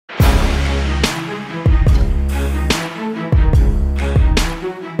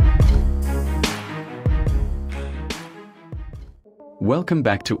Welcome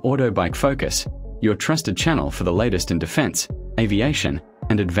back to Autobike Focus, your trusted channel for the latest in defense, aviation,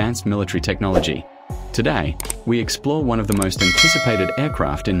 and advanced military technology. Today, we explore one of the most anticipated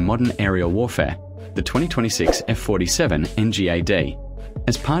aircraft in modern aerial warfare, the 2026 F-47 NGAD.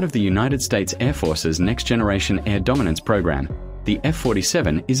 As part of the United States Air Force's Next Generation Air Dominance program, the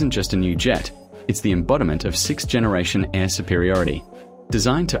F-47 isn't just a new jet, it's the embodiment of sixth-generation air superiority.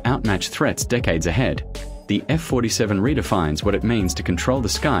 Designed to outmatch threats decades ahead, the F-47 redefines what it means to control the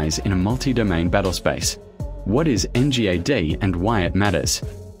skies in a multi-domain battlespace. What is NGAD and why it matters?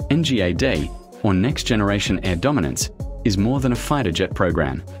 NGAD, or Next Generation Air Dominance, is more than a fighter jet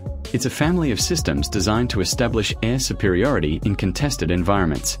program. It's a family of systems designed to establish air superiority in contested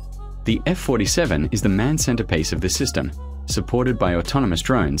environments. The F-47 is the manned centerpiece of this system, supported by autonomous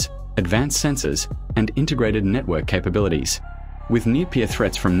drones, advanced sensors, and integrated network capabilities. With near-peer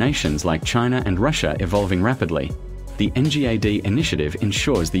threats from nations like China and Russia evolving rapidly, the NGAD initiative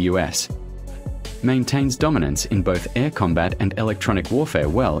ensures the US maintains dominance in both air combat and electronic warfare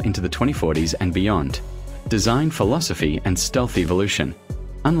well into the 2040s and beyond. Design philosophy and stealth evolution.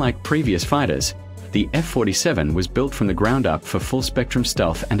 Unlike previous fighters, the F-47 was built from the ground up for full-spectrum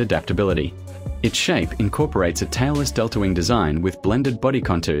stealth and adaptability. Its shape incorporates a tailless delta-wing design with blended body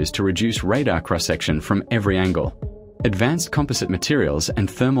contours to reduce radar cross-section from every angle. Advanced composite materials and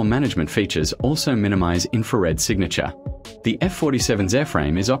thermal management features also minimize infrared signature. The F-47's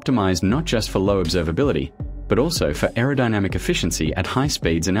airframe is optimized not just for low observability, but also for aerodynamic efficiency at high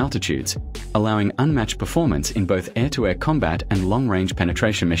speeds and altitudes, allowing unmatched performance in both air-to-air combat and long-range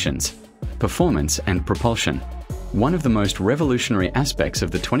penetration missions. Performance and propulsion. One of the most revolutionary aspects of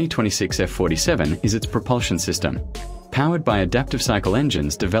the 2026 F-47 is its propulsion system. Powered by adaptive cycle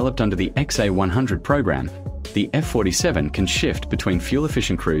engines developed under the XA-100 program, the F-47 can shift between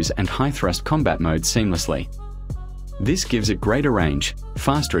fuel-efficient cruise and high-thrust combat modes seamlessly. This gives it greater range,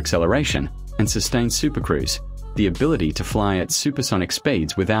 faster acceleration, and sustained supercruise, the ability to fly at supersonic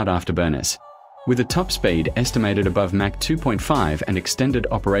speeds without afterburners. With a top speed estimated above Mach 2.5 and extended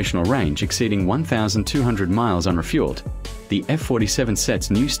operational range exceeding 1,200 miles unrefueled, the F-47 sets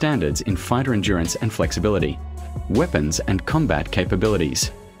new standards in fighter endurance and flexibility. Weapons and combat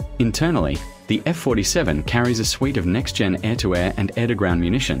capabilities. Internally, the F-47 carries a suite of next-gen air-to-air and air-to-ground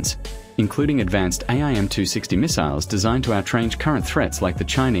munitions, including advanced AIM-260 missiles designed to outrange current threats like the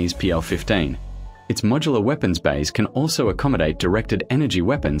Chinese PL-15. Its modular weapons bays can also accommodate directed energy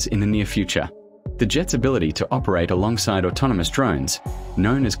weapons in the near future. The jet's ability to operate alongside autonomous drones,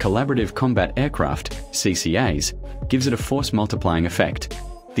 known as Collaborative Combat Aircraft (CCAs), gives it a force-multiplying effect.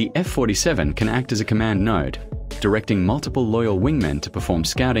 The F-47 can act as a command node, directing multiple loyal wingmen to perform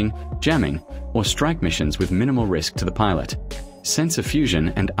scouting, jamming, or strike missions with minimal risk to the pilot. Sensor fusion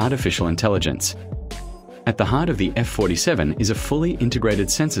and artificial intelligence. At the heart of the F-47 is a fully integrated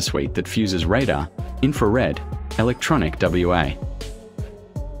sensor suite that fuses radar, infrared, electronic WA,